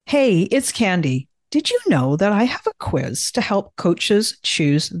Hey, it's Candy. Did you know that I have a quiz to help coaches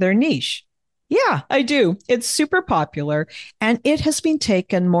choose their niche? Yeah, I do. It's super popular and it has been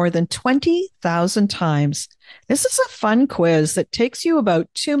taken more than 20,000 times. This is a fun quiz that takes you about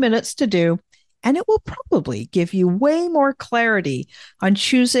 2 minutes to do, and it will probably give you way more clarity on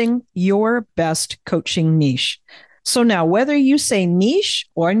choosing your best coaching niche. So now, whether you say niche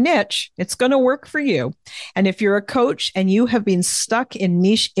or niche, it's going to work for you. And if you're a coach and you have been stuck in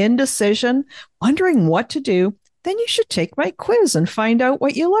niche indecision, wondering what to do, then you should take my quiz and find out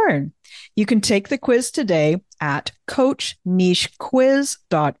what you learn. You can take the quiz today at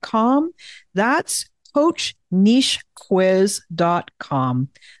coachnichequiz.com. That's coachnichequiz.com.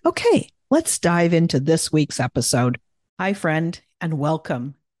 Okay, let's dive into this week's episode. Hi, friend, and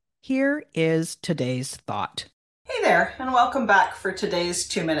welcome. Here is today's thought. Hey there, and welcome back for today's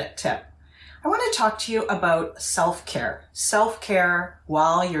 2-minute tip. I want to talk to you about self-care. Self-care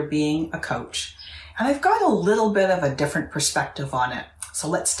while you're being a coach. And I've got a little bit of a different perspective on it. So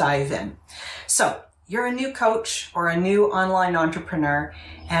let's dive in. So you're a new coach or a new online entrepreneur,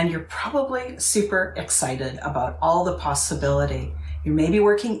 and you're probably super excited about all the possibility. You may be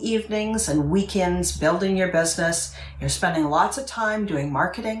working evenings and weekends building your business. You're spending lots of time doing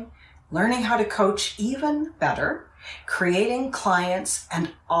marketing, learning how to coach even better, creating clients, and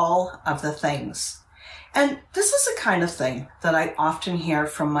all of the things. And this is the kind of thing that I often hear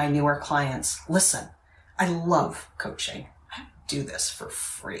from my newer clients. Listen, I love coaching. I do this for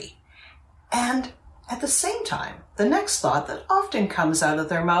free. And at the same time, the next thought that often comes out of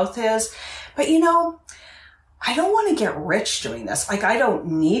their mouth is, but I don't want to get rich doing this. I don't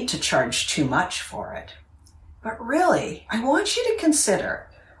need to charge too much for it. But really, I want you to consider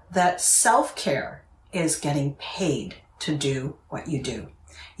that self-care is getting paid to do what you do.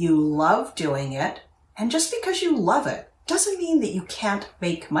 You love doing it, and just because you love it doesn't mean that you can't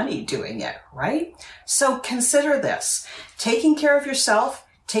make money doing it, right? So consider this. Taking care of yourself,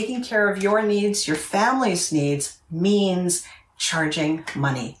 taking care of your needs, your family's needs, means charging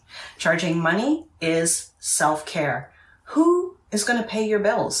money. Charging money is self-care. Who is going to pay your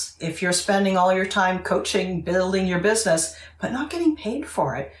bills if you're spending all your time coaching, building your business, but not getting paid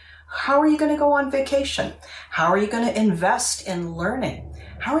for it? How are you going to go on vacation? How are you going to invest in learning?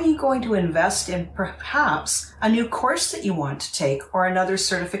 How are you going to invest in perhaps a new course that you want to take, or another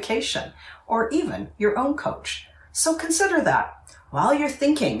certification, or even your own coach? So consider that. While you're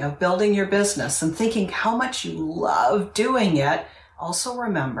thinking of building your business and thinking how much you love doing it, also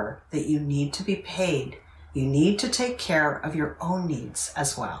remember that you need to be paid. You need to take care of your own needs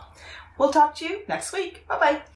as well. We'll talk to you next week. Bye-bye.